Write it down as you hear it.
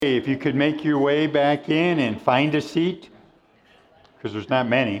If you could make your way back in and find a seat, because there's not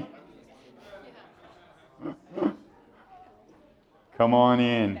many. Come on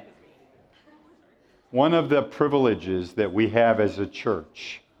in. One of the privileges that we have as a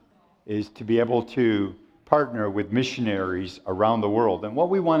church is to be able to partner with missionaries around the world. And what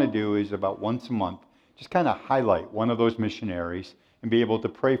we want to do is about once a month, just kind of highlight one of those missionaries and be able to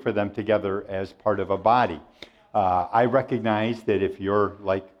pray for them together as part of a body. I recognize that if you're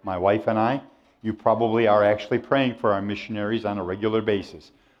like my wife and I, you probably are actually praying for our missionaries on a regular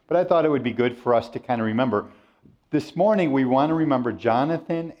basis. But I thought it would be good for us to kind of remember. This morning we want to remember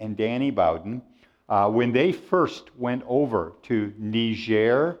Jonathan and Danny Bowden. When they first went over to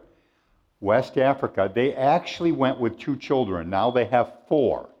Niger, West Africa, they actually went with 2 children. Now they have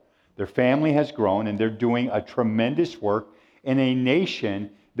 4. Their family has grown and they're doing a tremendous work in a nation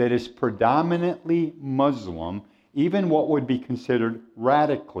that is predominantly Muslim, even what would be considered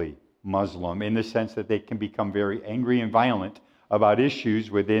radically Muslim, in the sense that they can become very angry and violent about issues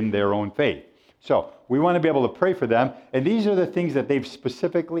within their own faith. So we want to be able to pray for them, and these are the things that they've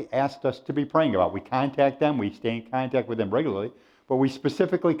specifically asked us to be praying about. We contact them, we stay in contact with them regularly, but we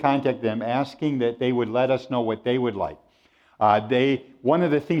specifically contact them asking that they would let us know what they would like. One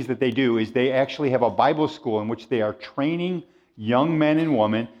of the things that they do is they actually have a Bible school in which they are training young men and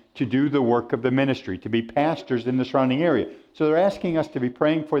women to do the work of the ministry, to be pastors in the surrounding area. So they're asking us to be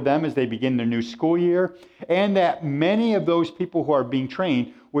praying for them as they begin their new school year, and that many of those people who are being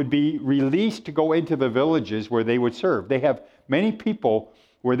trained would be released to go into the villages where they would serve. They have many people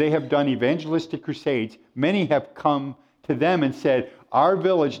where they have done evangelistic crusades. Many have come to them and said, our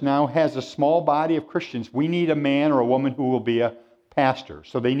village now has a small body of Christians. We need a man or a woman who will be a pastor.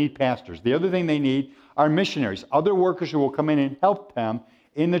 So they need pastors. The other thing they need are missionaries, other workers who will come in and help them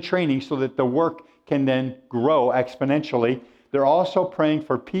in the training so that the work can then grow exponentially. They're also praying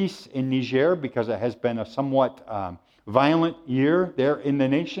for peace in Niger because it has been a somewhat violent year there in the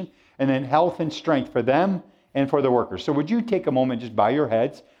nation, and then health and strength for them and for the workers. So would you take a moment, just bow your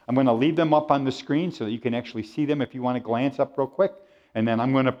heads. I'm going to leave them up on the screen so that you can actually see them if you want to glance up real quick, and then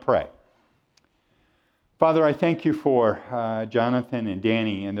I'm going to pray. Father, I thank you for Jonathan and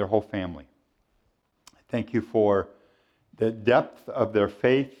Danny and their whole family. Thank you for the depth of their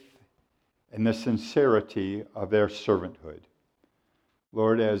faith and the sincerity of their servanthood.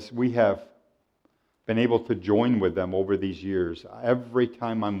 Lord, as we have been able to join with them over these years, every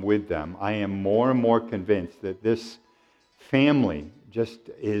time I'm with them, I am more and more convinced that this family just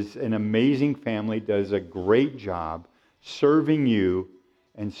is an amazing family, does a great job serving you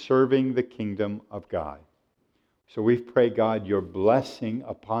and serving the kingdom of God. So we pray, God, your blessing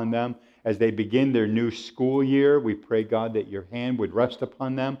upon them as they begin their new school year. We pray, God, that your hand would rest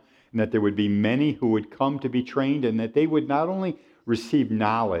upon them and that there would be many who would come to be trained, and that they would not only receive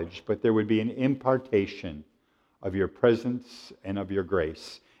knowledge, but there would be an impartation of your presence and of your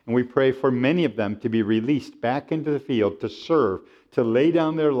grace. And we pray for many of them to be released back into the field to serve, to lay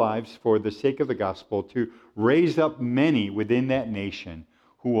down their lives for the sake of the gospel, to raise up many within that nation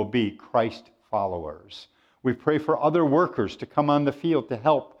who will be Christ followers. We pray for other workers to come on the field to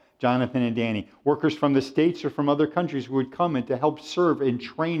help Jonathan and Danny, workers from the States or from other countries who would come and to help serve in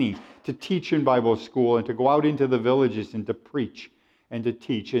training, to teach in Bible school, and to go out into the villages and to preach and to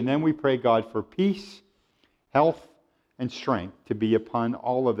teach. And then we pray, God, for peace, health, and strength to be upon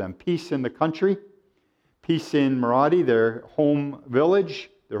all of them. Peace in the country, peace in Maradi, their home village,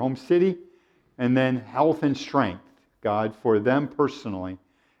 their home city, and then health and strength, God, for them personally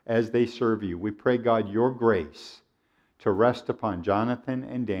as they serve you. We pray, God, your grace to rest upon Jonathan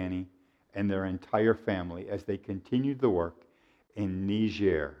and Danny and their entire family as they continue the work in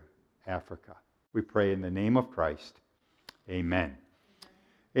Niger, Africa. We pray in the name of Christ. Amen.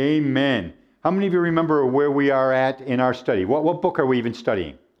 Amen. How many of you remember where we are at in our study? What book are we even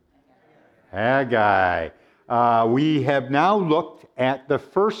studying? Haggai. We have now looked at the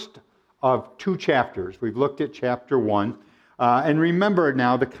first of 2 chapters. We've looked at chapter 1. And remember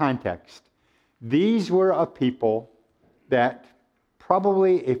now the context. These were a people that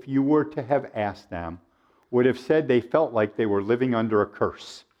probably, if you were to have asked them, would have said they felt like they were living under a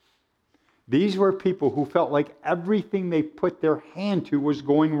curse. These were people who felt like everything they put their hand to was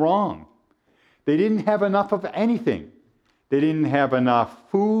going wrong. They didn't have enough of anything. They didn't have enough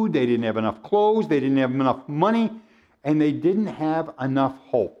food, they didn't have enough clothes, they didn't have enough money, and they didn't have enough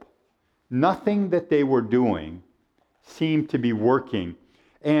hope. Nothing that they were doing seemed to be working.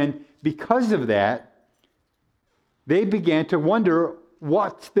 And because of that, they began to wonder,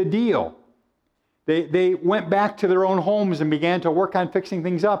 what's the deal? They went back to their own homes and began to work on fixing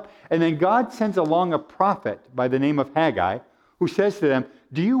things up. And then God sends along a prophet by the name of Haggai who says to them,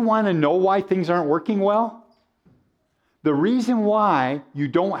 Do you want to know why things aren't working well? The reason why you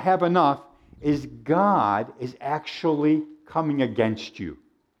don't have enough is God is actually coming against you.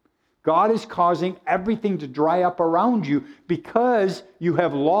 God is causing everything to dry up around you because you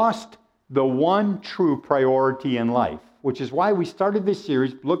have lost the one true priority in life, which is why we started this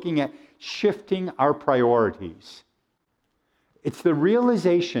series looking at shifting our priorities. It's the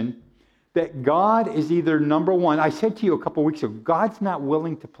realization that God is either number one. I said to you a couple weeks ago, God's not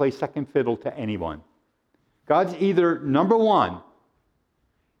willing to play second fiddle to anyone. God's either number one,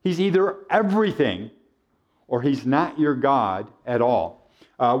 he's either everything, or he's not your God at all.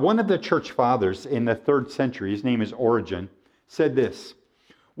 One of the church fathers in the 3rd century, his name is Origen, said this: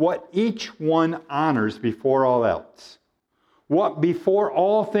 what each one honors before all else, what before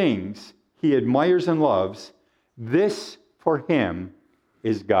all things he admires and loves, this for him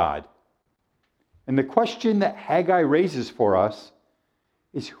is God. And the question that Haggai raises for us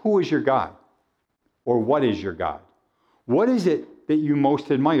is, who is your God? Or what is your God? What is it that you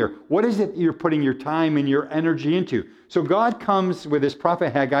most admire? What is it that you're putting your time and your energy into? So God comes with his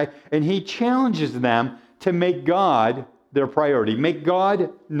prophet Haggai, and he challenges them to make God their priority, make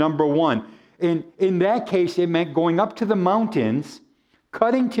God number one. And in that case, it meant going up to the mountains,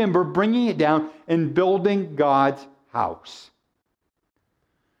 cutting timber, bringing it down, and building God's house.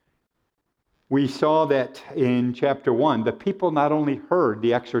 We saw that in chapter 1, the people not only heard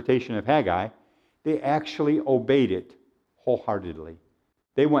the exhortation of Haggai, they actually obeyed it wholeheartedly.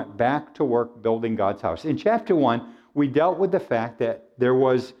 They went back to work building God's house. In chapter 1, we dealt with the fact that there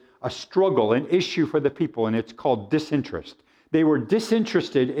was a struggle, an issue for the people, and it's called disinterest. They were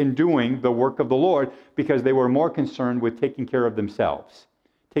disinterested in doing the work of the Lord because they were more concerned with taking care of themselves,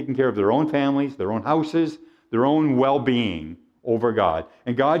 taking care of their own families, their own houses, their own well-being over God.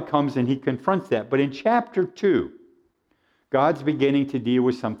 And God comes and he confronts that. But in chapter 2, God's beginning to deal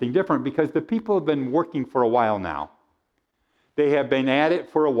with something different because the people have been working for a while now. They have been at it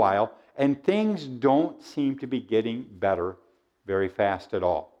for a while, and things don't seem to be getting better very fast at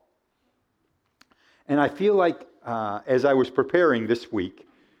all. And I feel like, as I was preparing this week,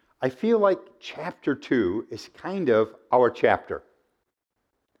 I feel like chapter 2 is kind of our chapter.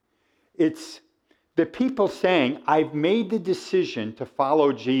 It's the people saying, I've made the decision to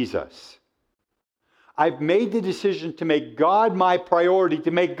follow Jesus. I've made the decision to make God my priority,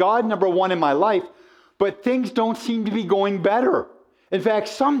 to make God number one in my life, but things don't seem to be going better. In fact,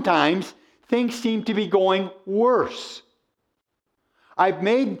 sometimes things seem to be going worse. I've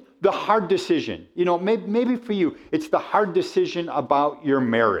made the hard decision. You know, maybe for you, it's the hard decision about your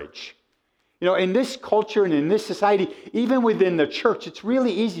marriage. You know, in this culture and in this society, even within the church, it's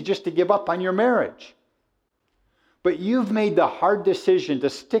really easy just to give up on your marriage. But you've made the hard decision to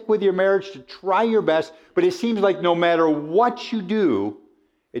stick with your marriage, to try your best, but it seems like no matter what you do,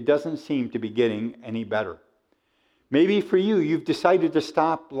 it doesn't seem to be getting any better. Maybe for you, you've decided to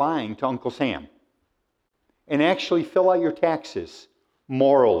stop lying to Uncle Sam and actually fill out your taxes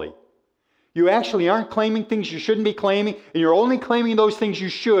morally. You actually aren't claiming things you shouldn't be claiming, and you're only claiming those things you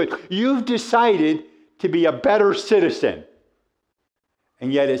should. You've decided to be a better citizen.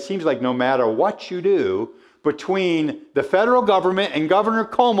 And yet it seems like no matter what you do, between the federal government and Governor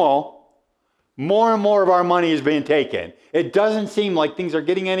Cuomo, more and more of our money is being taken. It doesn't seem like things are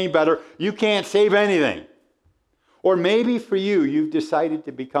getting any better. You can't save anything. Or maybe for you, you've decided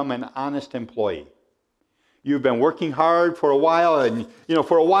to become an honest employee. You've been working hard for a while, and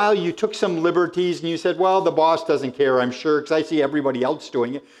for a while you took some liberties and you said, well, the boss doesn't care, I'm sure, because I see everybody else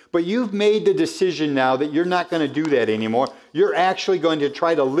doing it. But you've made the decision now that you're not going to do that anymore. You're actually going to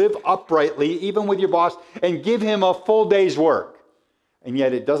try to live uprightly, even with your boss, and give him a full day's work. And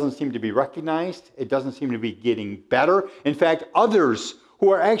yet it doesn't seem to be recognized. It doesn't seem to be getting better. In fact, others who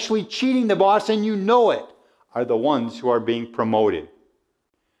are actually cheating the boss, and you know it, are the ones who are being promoted.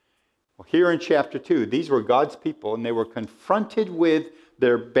 Well, here in chapter 2, these were God's people, and they were confronted with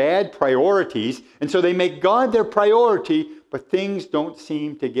their bad priorities, and so they make God their priority, but things don't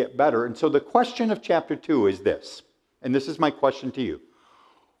seem to get better. And so the question of chapter 2 is this, and this is my question to you.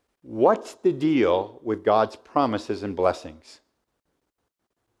 What's the deal with God's promises and blessings?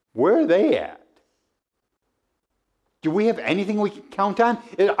 Where are they at? Do we have anything we can count on?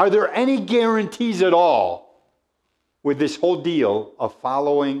 Are there any guarantees at all with this whole deal of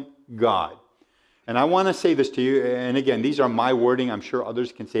following God? And I want to say this to you, and again, these are my wording. I'm sure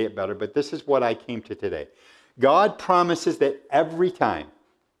others can say it better, but this is what I came to today. God promises that every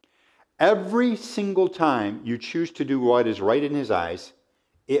single time you choose to do what is right in his eyes,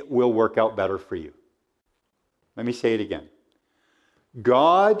 it will work out better for you. Let me say it again.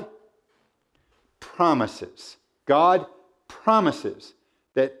 God promises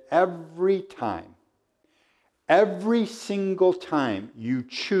that every single time you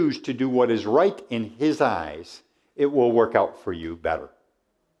choose to do what is right in His eyes, it will work out for you better.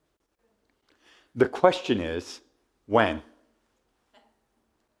 The question is, when?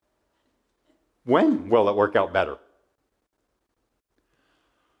 When will it work out better?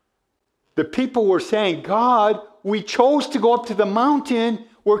 The people were saying, God, we chose to go up to the mountain.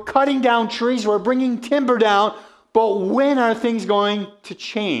 We're cutting down trees. We're bringing timber down. But when are things going to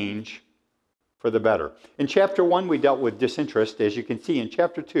change for the better? In chapter 1, we dealt with disinterest. As you can see, in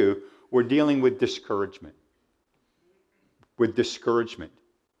chapter 2, we're dealing with discouragement. With discouragement.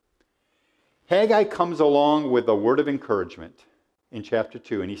 Haggai comes along with a word of encouragement in chapter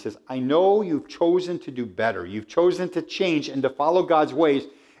 2, and he says, I know you've chosen to do better. You've chosen to change and to follow God's ways,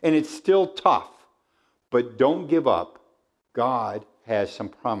 and it's still tough. But don't give up. God has some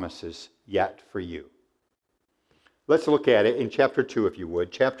promises yet for you. Let's look at it in chapter 2, if you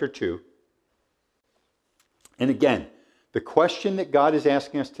would. Chapter 2. And again, the question that God is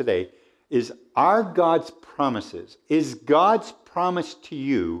asking us today is, are God's promises, is God's promise to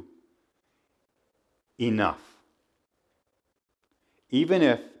you enough? Even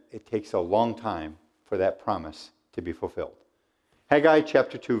if it takes a long time for that promise to be fulfilled. Haggai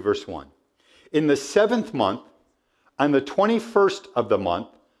chapter 2, verse 1. In the 7th month, on the 21st of the month,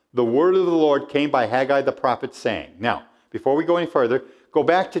 the word of the Lord came by Haggai the prophet, saying. Now, before we go any further, go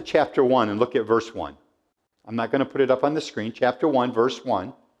back to chapter 1 and look at verse 1. I'm not going to put it up on the screen. Chapter 1, verse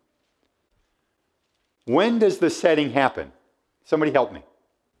 1. When does the setting happen? Somebody help me.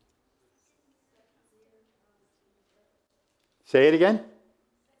 Say it again.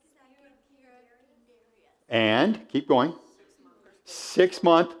 And, keep going. 6th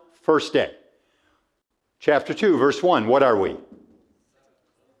month, first day. Chapter 2, verse 1, what are we?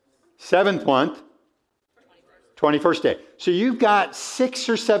 7th month, 21st day. So you've got 6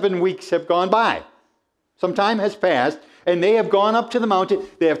 or 7 weeks have gone by. Some time has passed, and they have gone up to the mountain.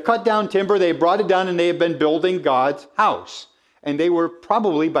 They have cut down timber, they have brought it down, and they have been building God's house. And they were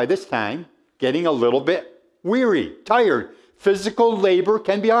probably, by this time, getting a little bit weary, tired. Physical labor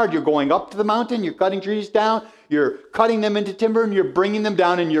can be hard. You're going up to the mountain, you're cutting trees down, you're cutting them into timber, and you're bringing them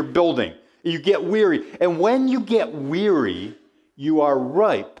down, and you're building. You get weary. And when you get weary, you are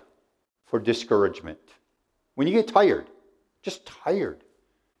ripe for discouragement. When you get tired, just tired,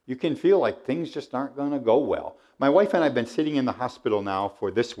 you can feel like things just aren't going to go well. My wife and I have been sitting in the hospital now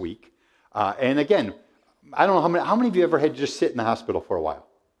for this week. And again, I don't know how many of you ever had to just sit in the hospital for a while?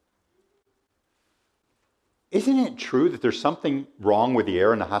 Isn't it true that there's something wrong with the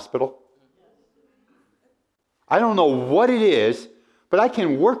air in the hospital? I don't know what it is, but I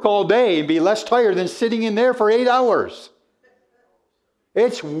can work all day and be less tired than sitting in there for 8 hours.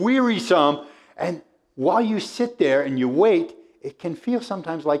 It's wearisome. And while you sit there and you wait, it can feel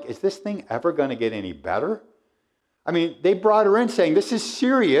sometimes like, is this thing ever going to get any better? I mean, they brought her in saying, this is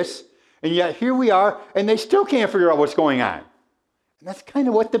serious, and yet here we are, and they still can't figure out what's going on. And that's kind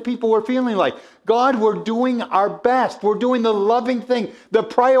of what the people were feeling like. God, we're doing our best. We're doing the loving thing, the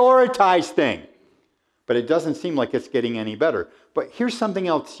prioritized thing. But it doesn't seem like it's getting any better. But here's something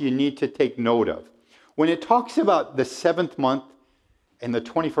else you need to take note of. When it talks about the 7th month and the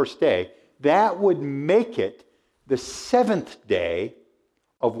 21st day, that would make it the 7th day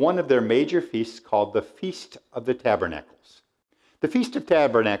of one of their major feasts called the Feast of the Tabernacles. The Feast of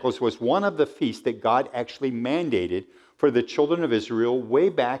Tabernacles was one of the feasts that God actually mandated for the children of Israel way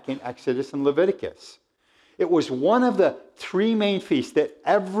back in Exodus and Leviticus. It was one of the 3 main feasts that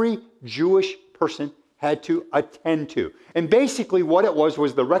every Jewish person had to attend to. And basically what it was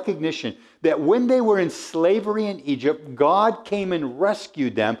the recognition that when they were in slavery in Egypt, God came and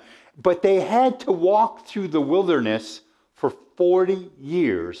rescued them, but they had to walk through the wilderness for 40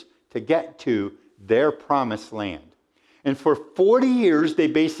 years to get to their promised land. And for 40 years, they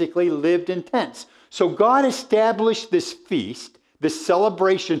basically lived in tents. So God established this feast, this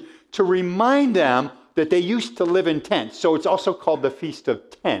celebration, to remind them that they used to live in tents. So it's also called the Feast of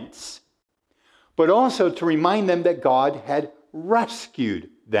Tents. But also to remind them that God had rescued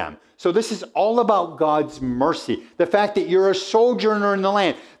them. So this is all about God's mercy. The fact that you're a sojourner in the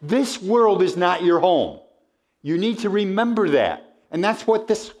land. This world is not your home. You need to remember that. And that's what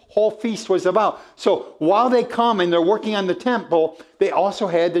this whole feast was about. So while they come and they're working on the temple, they also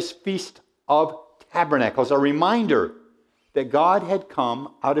had this Feast of Tabernacles, a reminder that God had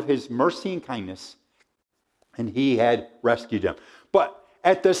come out of his mercy and kindness and he had rescued them. But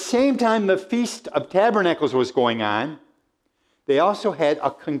at the same time the Feast of Tabernacles was going on, they also had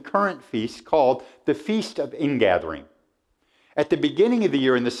a concurrent feast called the Feast of Ingathering. At the beginning of the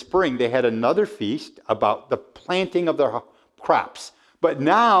year in the spring, they had another feast about the planting of their crops. But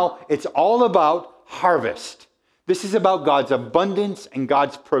now it's all about harvest. This is about God's abundance and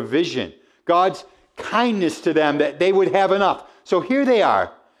God's provision, God's kindness to them that they would have enough. So here they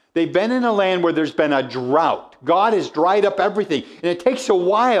are. They've been in a land where there's been a drought. God has dried up everything. And it takes a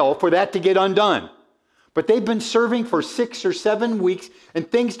while for that to get undone. But they've been serving for 6 or 7 weeks, and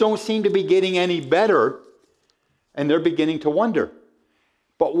things don't seem to be getting any better. And they're beginning to wonder.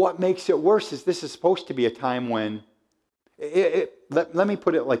 But what makes it worse is this is supposed to be a time when, let me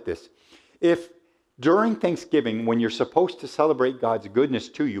put it like this. If during Thanksgiving, when you're supposed to celebrate God's goodness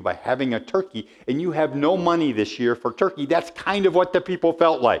to you by having a turkey, and you have no money this year for turkey, that's kind of what the people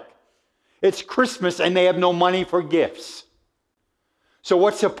felt like. It's Christmas and they have no money for gifts. So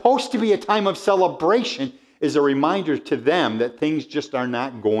what's supposed to be a time of celebration is a reminder to them that things just are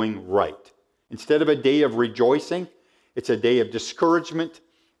not going right. Instead of a day of rejoicing, it's a day of discouragement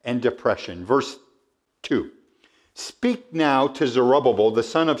and depression. Verse 2. Speak now to Zerubbabel, the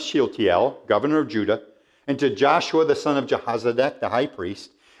son of Shealtiel, governor of Judah, and to Joshua, the son of Jehozadak, the high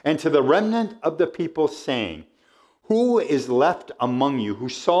priest, and to the remnant of the people, saying, Who is left among you who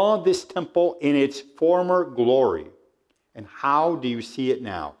saw this temple in its former glory? And how do you see it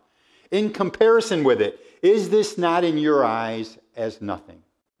now? In comparison with it, is this not in your eyes as nothing?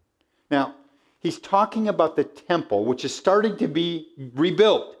 Now, he's talking about the temple, which is starting to be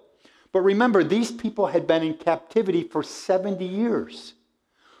rebuilt. But remember, these people had been in captivity for 70 years.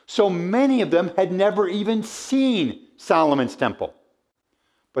 So many of them had never even seen Solomon's temple.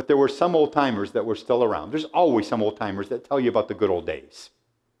 But there were some old-timers that were still around. There's always some old-timers that tell you about the good old days.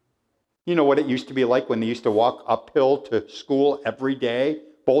 You know what it used to be like when they used to walk uphill to school every day,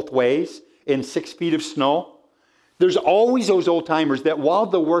 both ways, in 6 feet of snow? There's always those old-timers that while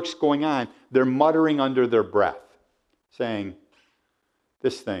the work's going on, they're muttering under their breath, saying,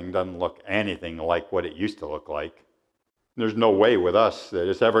 this thing doesn't look anything like what it used to look like. There's no way with us that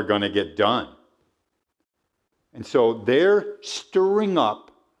it's ever going to get done. And so they're stirring up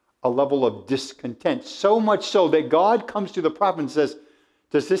a level of discontent, so much so that God comes to the prophet and says,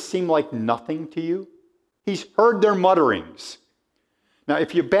 does this seem like nothing to you? He's heard their mutterings. Now,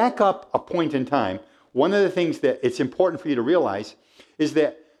 if you back up a point in time, one of the things that it's important for you to realize is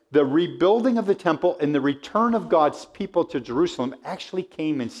that the rebuilding of the temple and the return of God's people to Jerusalem actually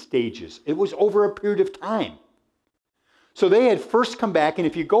came in stages. It was over a period of time. So they had first come back, and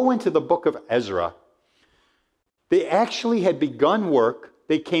if you go into the book of Ezra, they actually had begun work.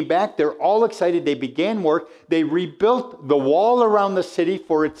 They came back, they're all excited, they began work. They rebuilt the wall around the city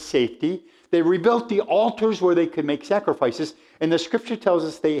for its safety. They rebuilt the altars where they could make sacrifices. And the scripture tells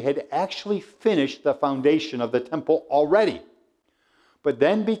us they had actually finished the foundation of the temple already. But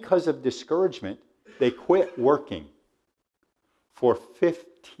then because of discouragement, they quit working for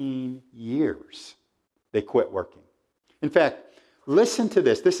 15 years. They quit working. In fact, listen to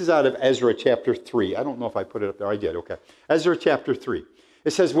this. This is out of Ezra chapter 3. I don't know if I put it up there. I did. Okay. Ezra chapter 3.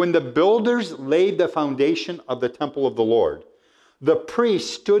 It says, when the builders laid the foundation of the temple of the Lord, the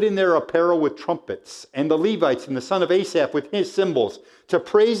priests stood in their apparel with trumpets, and the Levites and the son of Asaph with his cymbals, to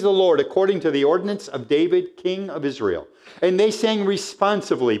praise the Lord according to the ordinance of David, king of Israel. And they sang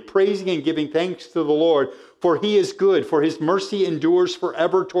responsively, praising and giving thanks to the Lord, for he is good, for his mercy endures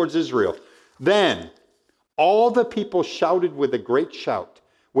forever towards Israel. Then all the people shouted with a great shout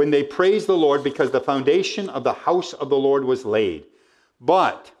when they praised the Lord, because the foundation of the house of the Lord was laid.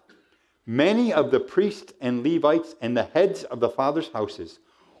 But many of the priests and Levites and the heads of the fathers' houses,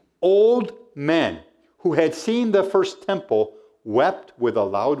 old men who had seen the first temple, wept with a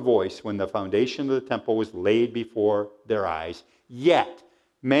loud voice when the foundation of the temple was laid before their eyes. Yet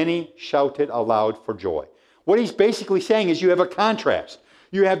many shouted aloud for joy. What he's basically saying is you have a contrast.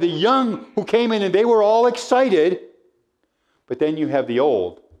 You have the young who came in and they were all excited, but then you have the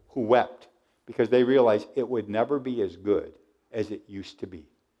old who wept because they realized it would never be as good as it used to be.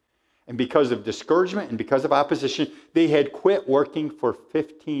 And because of discouragement and because of opposition, they had quit working for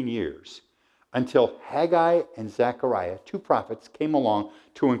 15 years until Haggai and Zechariah, 2 prophets, came along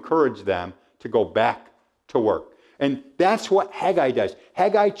to encourage them to go back to work. And that's what Haggai does.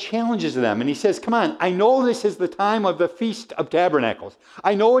 Haggai challenges them and he says, come on, I know this is the time of the Feast of Tabernacles.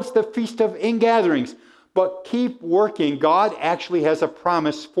 I know it's the Feast of Ingatherings, but keep working. God actually has a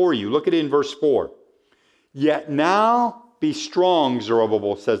promise for you. Look at it in verse 4. Yet now be strong,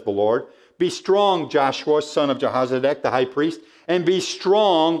 Zerubbabel, says the Lord. Be strong, Joshua, son of Jehozadak, the high priest, and be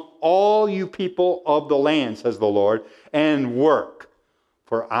strong, all you people of the land, says the Lord, and work,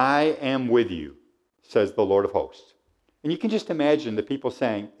 for I am with you, says the Lord of hosts. And you can just imagine the people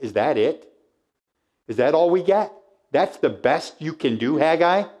saying, is that it? Is that all we get? That's the best you can do,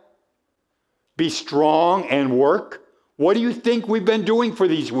 Haggai? Be strong and work? What do you think we've been doing for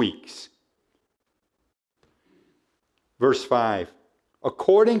these weeks? Verse 5.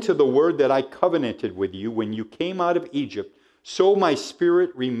 According to the word that I covenanted with you when you came out of Egypt, so my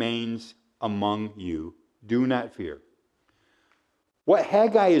spirit remains among you. Do not fear. What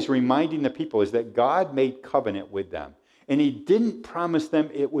Haggai is reminding the people is that God made covenant with them. And he didn't promise them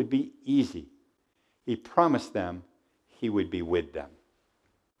it would be easy. He promised them he would be with them.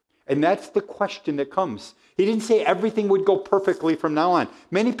 And that's the question that comes. He didn't say everything would go perfectly from now on.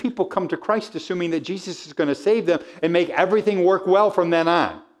 Many people come to Christ assuming that Jesus is going to save them and make everything work well from then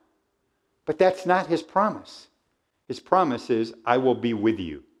on. But that's not his promise. His promise is, I will be with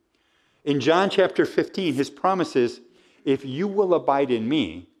you. In John chapter 15, his promise is, if you will abide in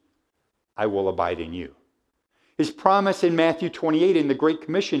me, I will abide in you. His promise in Matthew 28 in the Great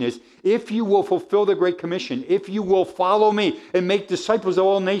Commission is, if you will fulfill the Great Commission, if you will follow me and make disciples of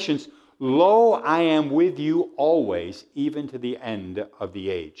all nations, lo, I am with you always, even to the end of the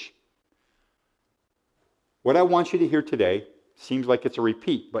age. What I want you to hear today seems like it's a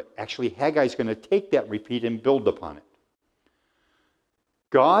repeat, but actually Haggai is going to take that repeat and build upon it.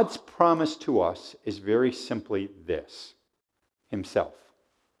 God's promise to us is very simply this: himself.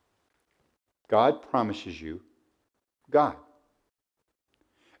 God promises you God.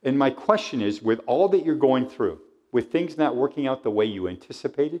 And my question is, with all that you're going through, with things not working out the way you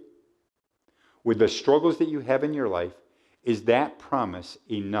anticipated, with the struggles that you have in your life, is that promise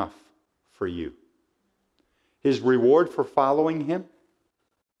enough for you? His reward for following him,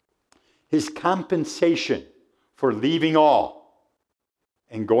 his compensation for leaving all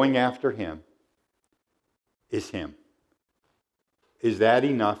and going after him, is him. Is that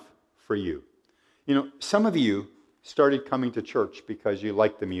enough for you? You know, some of you started coming to church because you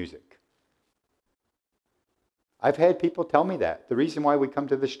like the music. I've had people tell me that. The reason why we come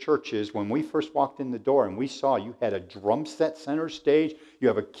to this church is when we first walked in the door and we saw you had a drum set center stage, you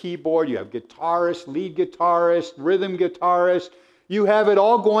have a keyboard, you have guitarist, lead guitarist, rhythm guitarist, you have it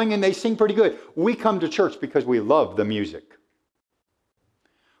all going and they sing pretty good. We come to church because we love the music.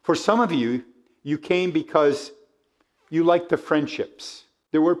 For some of you, you came because you like the friendships.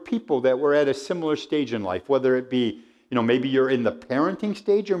 There were people that were at a similar stage in life, whether it be, maybe you're in the parenting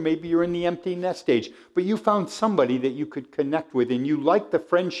stage or maybe you're in the empty nest stage, but you found somebody that you could connect with and you liked the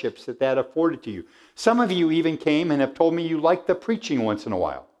friendships that afforded to you. Some of you even came and have told me you liked the preaching once in a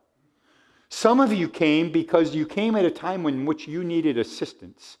while. Some of you came because you came at a time in which you needed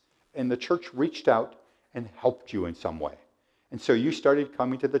assistance and the church reached out and helped you in some way. And so you started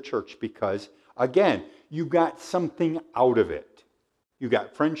coming to the church because, again, you got something out of it. You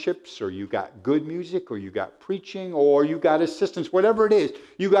got friendships, or you got good music, or you got preaching, or you got assistance, whatever it is,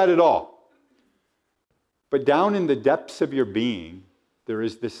 you got it all. But down in the depths of your being, there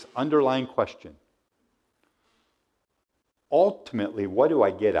is this underlying question. Ultimately, what do I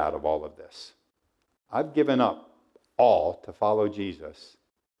get out of all of this? I've given up all to follow Jesus.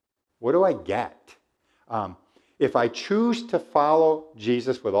 What do I get? If I choose to follow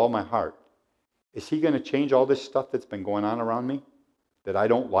Jesus with all my heart, is he going to change all this stuff that's been going on around me? That I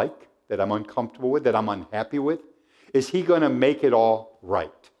don't like, that I'm uncomfortable with, that I'm unhappy with? Is he going to make it all right?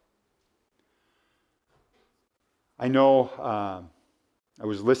 I know I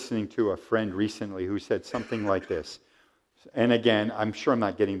was listening to a friend recently who said something like this. And again, I'm sure I'm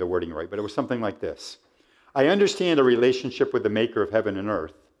not getting the wording right, but it was something like this. I understand a relationship with the maker of heaven and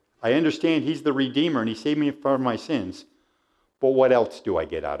earth. I understand he's the Redeemer and he saved me from my sins. But what else do I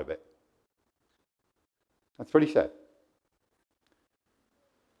get out of it? That's what he said.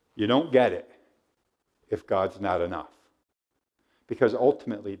 You don't get it if God's not enough. Because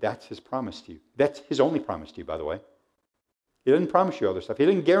ultimately, that's his promise to you. That's his only promise to you, by the way. He doesn't promise you other stuff. He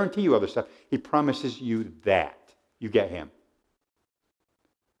doesn't guarantee you other stuff. He promises you that. You get him.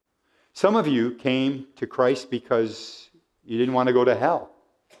 Some of you came to Christ because you didn't want to go to hell.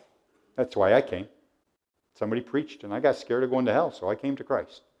 That's why I came. Somebody preached and I got scared of going to hell, so I came to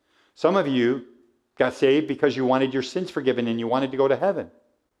Christ. Some of you got saved because you wanted your sins forgiven and you wanted to go to heaven.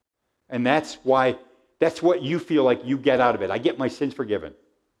 And that's what you feel like you get out of it. I get my sins forgiven.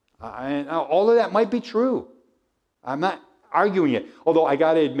 All of that might be true. I'm not arguing it. Although I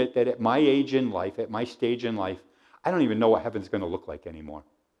got to admit that at my age in life, at my stage in life, I don't even know what heaven's going to look like anymore.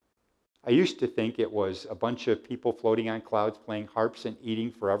 I used to think it was a bunch of people floating on clouds playing harps and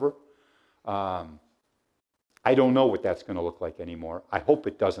eating forever. I don't know what that's going to look like anymore. I hope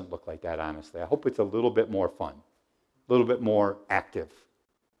it doesn't look like that, honestly. I hope it's a little bit more fun, a little bit more active.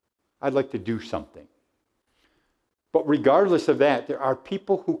 I'd like to do something. But regardless of that, there are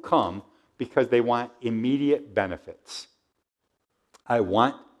people who come because they want immediate benefits. I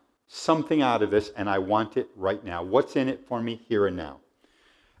want something out of this, and I want it right now. What's in it for me here and now?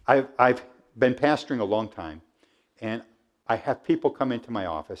 I've been pastoring a long time, and I have people come into my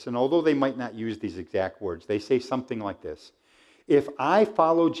office, and although they might not use these exact words, they say something like this: if I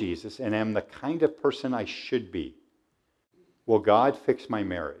follow Jesus and am the kind of person I should be, will God fix my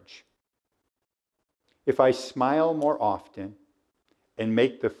marriage? If I smile more often and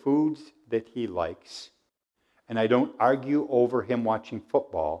make the foods that he likes, and I don't argue over him watching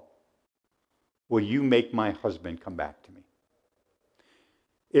football, will you make my husband come back to me?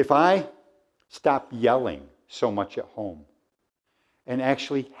 If I stop yelling so much at home and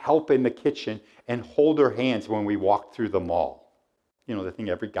actually help in the kitchen and hold her hands when we walk through the mall, you know, the thing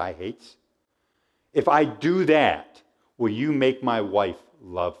every guy hates, if I do that, will you make my wife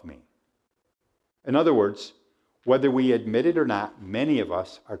love me? In other words, whether we admit it or not, many of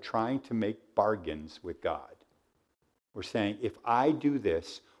us are trying to make bargains with God. We're saying, if I do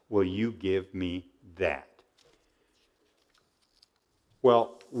this, will you give me that?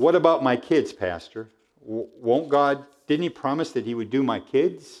 Well, what about my kids, Pastor? Won't God, didn't he promise that he would do my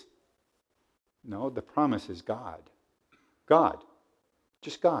kids? No, the promise is God. God.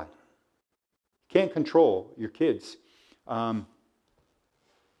 Just God. Can't control your kids.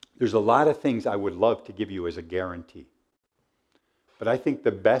 There's a lot of things I would love to give you as a guarantee. But I think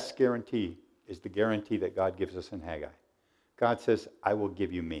the best guarantee is the guarantee that God gives us in Haggai. God says, I will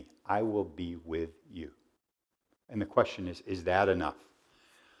give you me. I will be with you. And the question is that enough?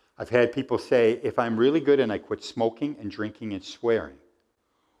 I've had people say, if I'm really good and I quit smoking and drinking and swearing,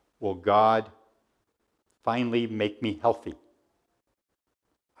 will God finally make me healthy?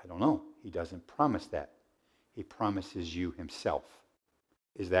 I don't know. He doesn't promise that. He promises you himself.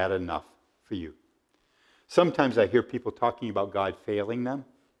 Is that enough for you? Sometimes I hear people talking about God failing them,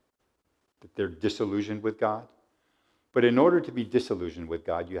 that they're disillusioned with God. But in order to be disillusioned with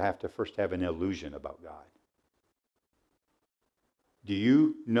God, you have to first have an illusion about God. Do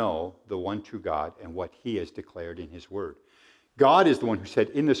you know the one true God and what he has declared in his word? God is the one who said,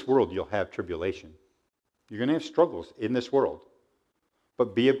 in this world you'll have tribulation. You're going to have struggles in this world.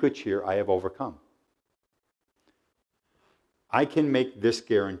 But be of good cheer, I have overcome. I can make this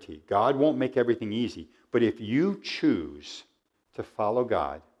guarantee. God won't make everything easy, but if you choose to follow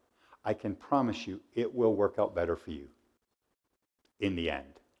God, I can promise you it will work out better for you in the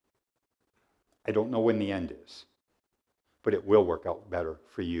end. I don't know when the end is, but it will work out better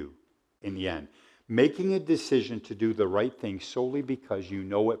for you in the end. Making a decision to do the right thing solely because you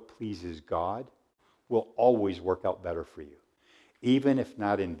know it pleases God will always work out better for you, even if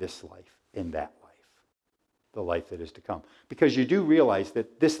not in this life, in that life, the life that is to come. Because you do realize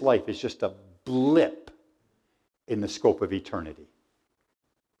that this life is just a blip in the scope of eternity.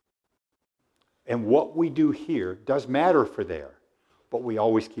 And what we do here does matter for there, but we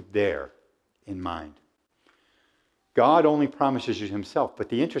always keep there in mind. God only promises you himself, but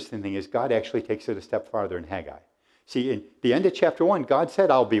the interesting thing is God actually takes it a step farther in Haggai. See, in the end of chapter 1, God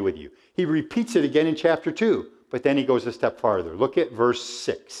said, I'll be with you. He repeats it again in chapter 2, but then he goes a step farther. Look at verse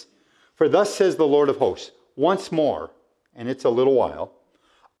 6. For thus says the Lord of hosts, once more, and it's a little while,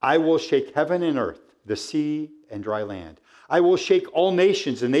 I will shake heaven and earth, the sea and dry land. I will shake all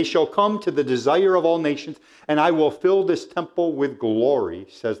nations, and they shall come to the desire of all nations, and I will fill this temple with glory,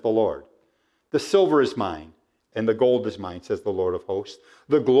 says the Lord. The silver is mine, and the gold is mine, says the Lord of hosts.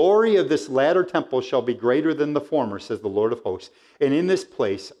 The glory of this latter temple shall be greater than the former, says the Lord of hosts. And in this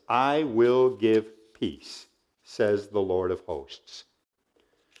place I will give peace, says the Lord of hosts.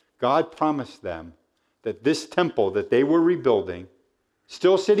 God promised them that this temple that they were rebuilding,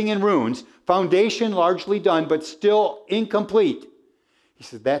 still sitting in ruins, foundation largely done, but still incomplete. He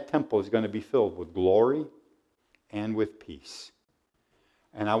said that temple is going to be filled with glory and with peace.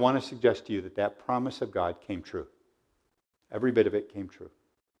 And I want to suggest to you that that promise of God came true. Every bit of it came true.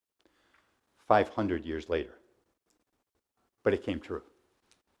 500 years later. But it came true.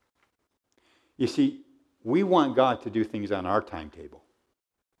 You see, we want God to do things on our timetable.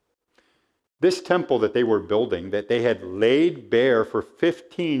 This temple that they were building, that they had laid bare for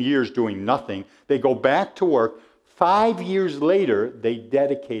 15 years doing nothing, they go back to work. 5 years later, they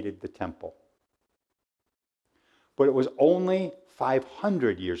dedicated the temple. But it was only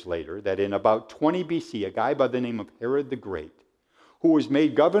 500 years later that in about 20 BC, a guy by the name of Herod the Great, who was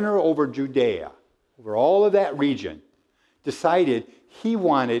made governor over Judea, over all of that region, decided he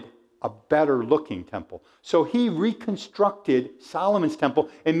wanted a better looking temple. So he reconstructed Solomon's temple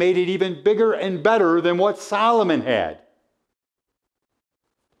and made it even bigger and better than what Solomon had.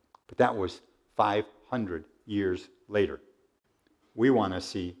 But that was 500 years later. We want to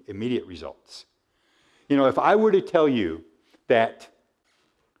see immediate results. You know, if I were to tell you that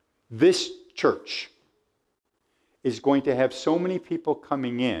This church is going to have so many people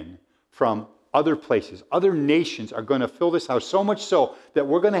coming in from other places. Other nations are going to fill this house, so much so that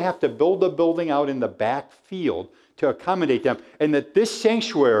we're going to have to build a building out in the back field to accommodate them. And that this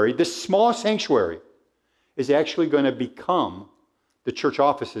sanctuary, this small sanctuary, is actually going to become the church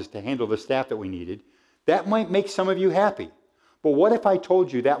offices to handle the staff that we needed. That might make some of you happy. But what if I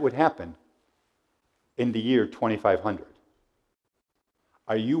told you that would happen in the year 2500?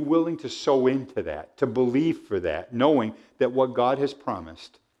 Are you willing to sow into that, to believe for that, knowing that what God has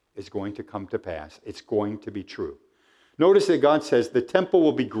promised is going to come to pass? It's going to be true. Notice that God says the temple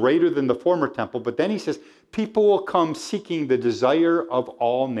will be greater than the former temple, but then he says people will come seeking the desire of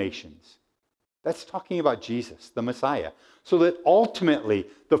all nations. That's talking about Jesus, the Messiah. So that ultimately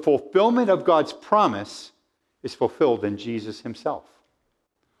the fulfillment of God's promise is fulfilled in Jesus himself,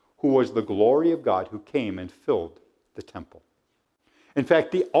 who was the glory of God, who came and filled the temple. In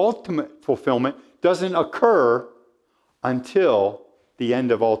fact, the ultimate fulfillment doesn't occur until the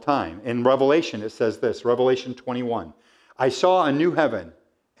end of all time. In Revelation, it says this, Revelation 21, I saw a new heaven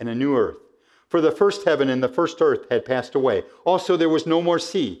and a new earth. For the first heaven and the first earth had passed away. Also, there was no more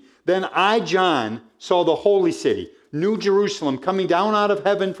sea. Then I, John, saw the holy city, New Jerusalem, coming down out of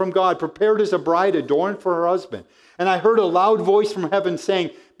heaven from God, prepared as a bride adorned for her husband. And I heard a loud voice from heaven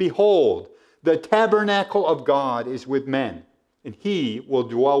saying, Behold, the tabernacle of God is with men, and he will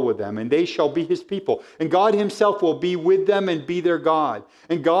dwell with them, and they shall be his people. And God himself will be with them and be their God.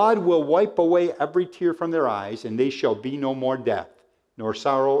 And God will wipe away every tear from their eyes, and they shall be no more death, nor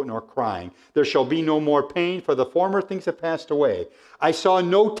sorrow, nor crying. There shall be no more pain, for the former things have passed away. I saw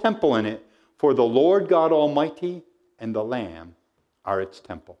no temple in it, for the Lord God Almighty and the Lamb are its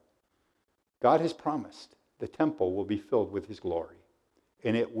temple. God has promised the temple will be filled with his glory,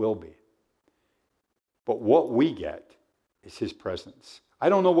 and it will be. But what we get is his presence. I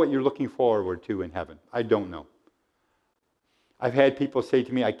don't know what you're looking forward to in heaven. I don't know. I've had people say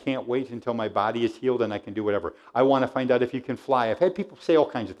to me, I can't wait until my body is healed and I can do whatever. I want to find out if you can fly. I've had people say all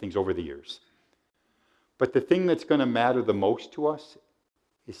kinds of things over the years. But the thing that's going to matter the most to us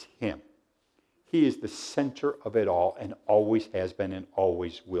is him. He is the center of it all and always has been and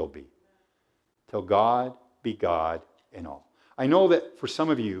always will be. Till God be God in all. I know that for some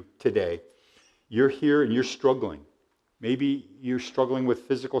of you today, you're here and you're struggling. Maybe you're struggling with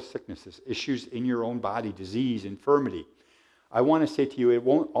physical sicknesses, issues in your own body, disease, infirmity. I want to say to you, it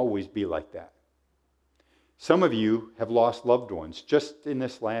won't always be like that. Some of you have lost loved ones just in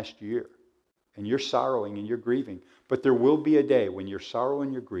this last year, and you're sorrowing and you're grieving. But there will be a day when your sorrow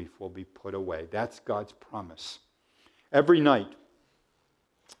and your grief will be put away. That's God's promise. Every night,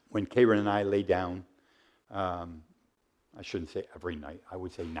 when Karen and I lay down, I shouldn't say every night. I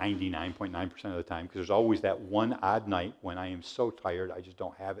would say 99.9% of the time, because there's always that one odd night when I am so tired, I just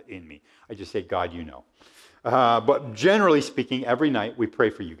don't have it in me. I just say, God, you know. But generally speaking, every night we pray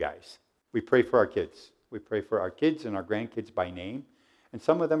for you guys. We pray for our kids. We pray for our kids and our grandkids by name. And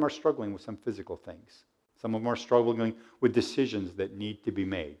some of them are struggling with some physical things. Some of them are struggling with decisions that need to be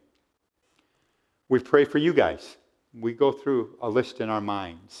made. We pray for you guys. We go through a list in our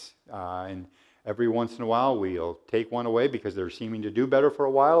minds. And every once in a while, we'll take one away because they're seeming to do better for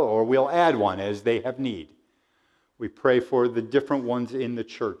a while, or we'll add one as they have need. We pray for the different ones in the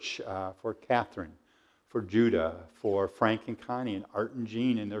church, for Catherine, for Judah, for Frank and Connie, and Art and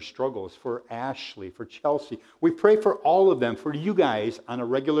Jean and their struggles, for Ashley, for Chelsea. We pray for all of them, for you guys on a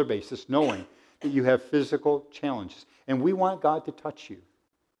regular basis, knowing that you have physical challenges. And we want God to touch you.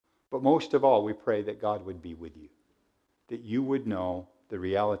 But most of all, we pray that God would be with you, that you would know the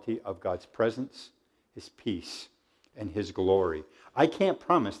reality of God's presence, his peace, and his glory. I can't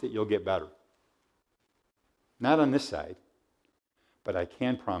promise that you'll get better. Not on this side, but I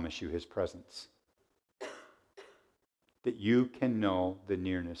can promise you his presence. That you can know the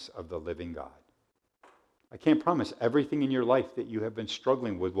nearness of the living God. I can't promise everything in your life that you have been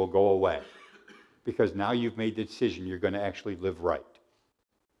struggling with will go away, because now you've made the decision you're going to actually live right.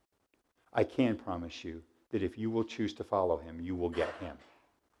 I can promise you that if you will choose to follow him, you will get him.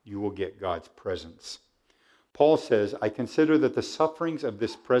 You will get God's presence. Paul says, I consider that the sufferings of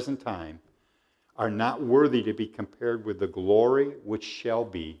this present time are not worthy to be compared with the glory which shall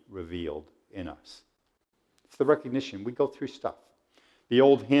be revealed in us. It's the recognition. We go through stuff. The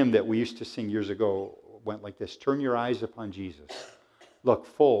old hymn that we used to sing years ago went like this: turn your eyes upon Jesus, look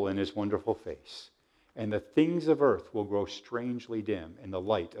full in his wonderful face, and the things of earth will grow strangely dim in the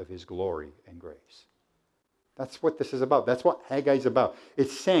light of his glory and grace. That's what this is about. That's what Haggai's about.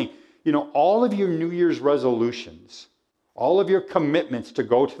 It's saying, all of your New Year's resolutions, all of your commitments to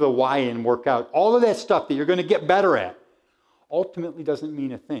go to the Y and work out, all of that stuff that you're going to get better at, ultimately doesn't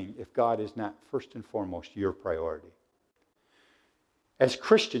mean a thing if God is not first and foremost your priority. As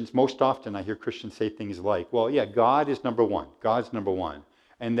Christians, most often I hear Christians say things like, well, yeah, God is number one. God's number one.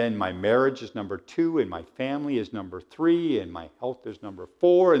 And then my marriage is number two, and my family is number three, and my health is number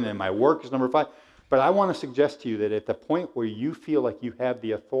four, and then my work is number five. But I want to suggest to you that at the point where you feel like you have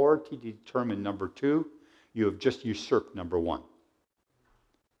the authority to determine number two, you have just usurped number one.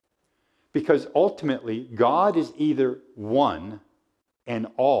 Because ultimately, God is either one and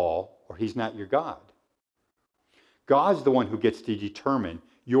all, or he's not your God. God's the one who gets to determine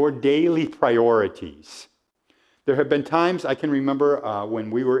your daily priorities. There have been times I can remember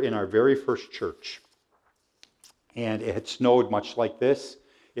when we were in our very first church, and it had snowed much like this.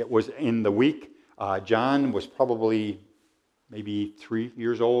 It was in the week. John was probably maybe 3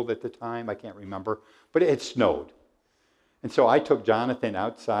 years old at the time. I can't remember. But it had snowed. And so I took Jonathan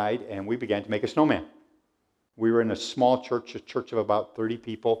outside, and we began to make a snowman. We were in a small church, a church of about 30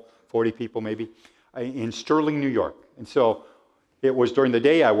 people, 40 people maybe, in Sterling, New York. And so it was during the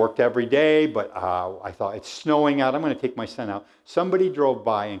day. I worked every day, but I thought, it's snowing out. I'm going to take my son out. Somebody drove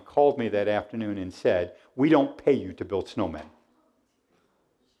by and called me that afternoon and said, we don't pay you to build snowmen.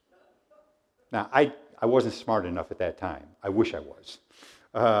 Now, I wasn't smart enough at that time. I wish I was.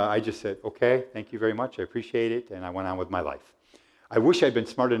 I just said, okay, thank you very much. I appreciate it. And I went on with my life. I wish I'd been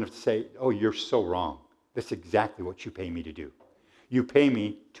smart enough to say, oh, you're so wrong. That's exactly what you pay me to do. You pay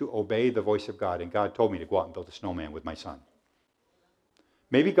me to obey the voice of God. And God told me to go out and build a snowman with my son.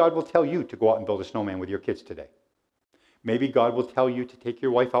 Maybe God will tell you to go out and build a snowman with your kids today. Maybe God will tell you to take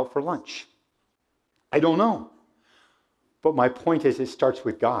your wife out for lunch. I don't know. But my point is, it starts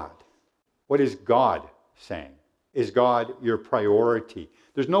with God. What is God saying? Is God your priority?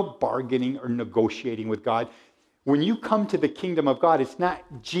 There's no bargaining or negotiating with God. When you come to the kingdom of God, it's not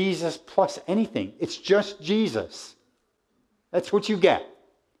Jesus plus anything. It's just Jesus. That's what you get.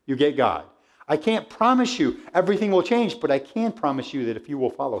 You get God. I can't promise you everything will change, but I can promise you that if you will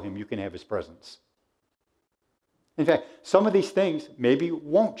follow him, you can have his presence. In fact, some of these things maybe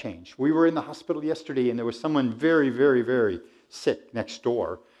won't change. We were in the hospital yesterday, and there was someone very, very, very sick next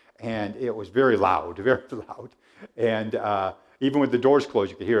door, and it was very loud, very loud. And even with the doors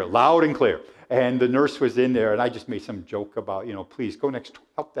closed, you could hear it loud and clear. And the nurse was in there, and I just made some joke about, please go next door,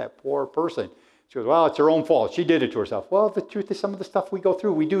 help that poor person. She goes, well, it's her own fault. She did it to herself. Well, the truth is, some of the stuff we go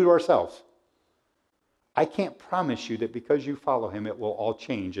through, we do to ourselves. I can't promise you that because you follow him, it will all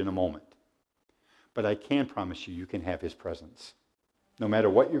change in a moment. But I can promise you, you can have his presence. No matter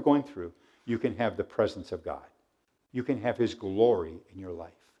what you're going through, you can have the presence of God. You can have his glory in your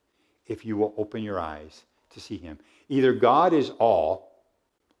life if you will open your eyes to see him. Either God is all,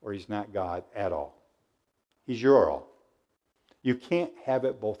 or he's not God at all. He's your all. You can't have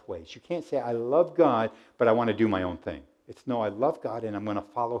it both ways. You can't say, I love God, but I want to do my own thing. It's no, I love God, and I'm going to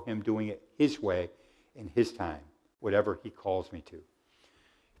follow him doing it his way in his time, whatever he calls me to.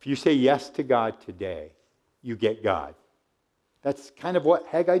 If you say yes to God today, you get God. That's kind of what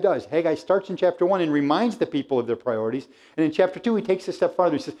Haggai does. Haggai starts in chapter 1 and reminds the people of their priorities. And in chapter 2, he takes a step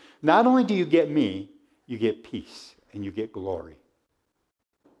farther. He says, not only do you get me, you get peace and you get glory.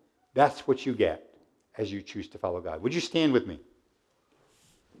 That's what you get as you choose to follow God. Would you stand with me?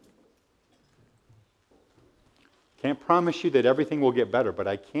 Can't promise you that everything will get better, but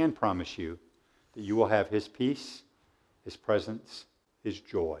I can promise you that you will have his peace, his presence, his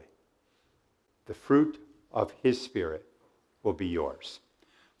joy. The fruit of his Spirit will be yours.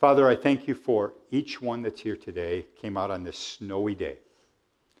 Father, I thank you for each one that's here today, came out on this snowy day.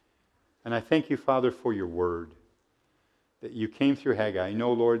 And I thank you, Father, for your word, that you came through Haggai. I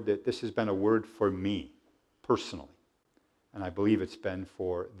know, Lord, that this has been a word for me personally. And I believe it's been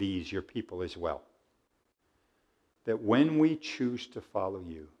for these, your people, as well. That when we choose to follow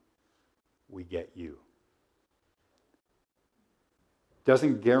you, we get you.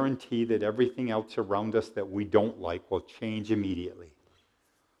 Doesn't guarantee that everything else around us that we don't like will change immediately.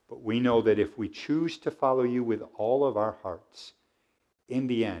 But we know that if we choose to follow you with all of our hearts, in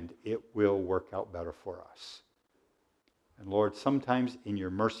the end, it will work out better for us. And Lord, sometimes in your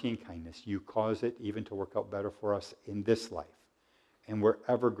mercy and kindness, you cause it even to work out better for us in this life. And we're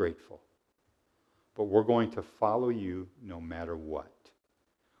ever grateful. But we're going to follow you no matter what.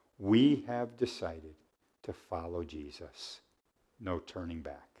 We have decided to follow Jesus. No turning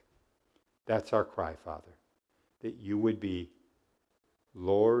back. That's our cry, Father, that you would be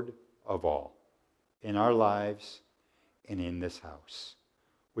Lord of all in our lives and in this house.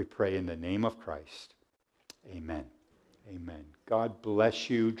 We pray in the name of Christ. Amen. Amen. God bless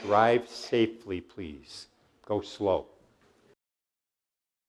you. Drive safely, please. Go slow.